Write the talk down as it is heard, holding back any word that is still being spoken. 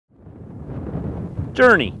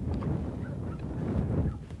Journey.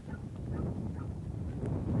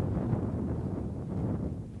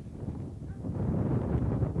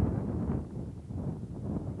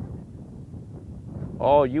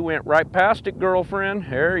 Oh, you went right past it, girlfriend.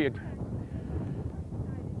 There you go.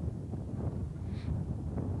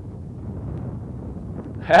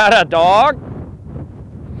 Had a dog.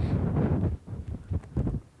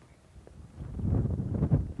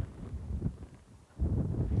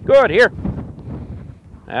 Good, here.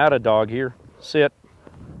 Had a dog here. Sit.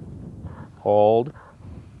 Hold.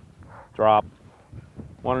 Drop.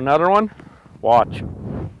 Want another one? Watch.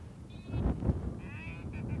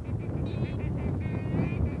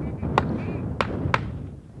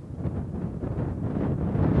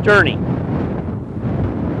 Journey.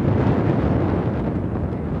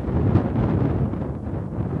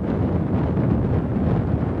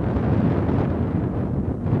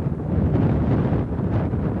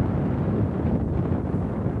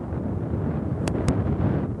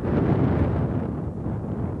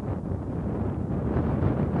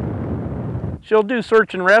 She'll do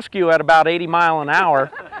search and rescue at about 80 miles an hour.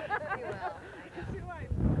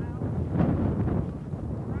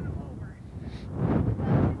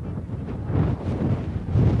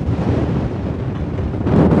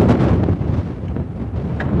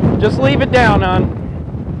 Just leave it down, hon.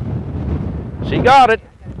 She got it.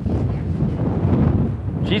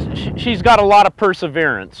 She's got a lot of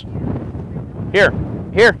perseverance. Here,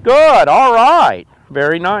 here, good, all right.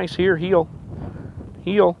 Very nice, here, heel,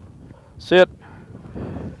 heel, sit,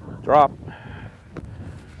 drop.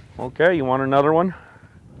 Okay, you want another one?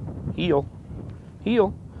 Heel,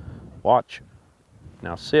 heel, watch.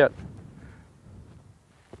 Now sit.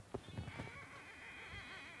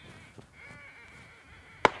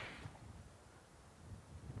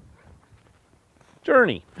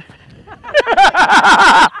 Journey.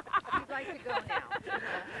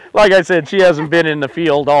 Like I said, she hasn't been in the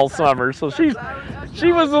field all summer, so she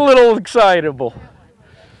was a little excitable.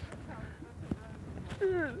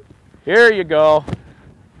 Here you go.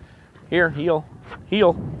 Here, heel,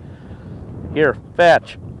 heel. Here,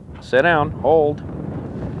 fetch. Sit down, hold,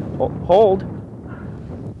 hold.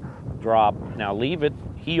 Drop. Now leave it,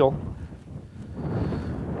 heel.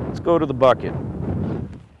 Let's go to the bucket.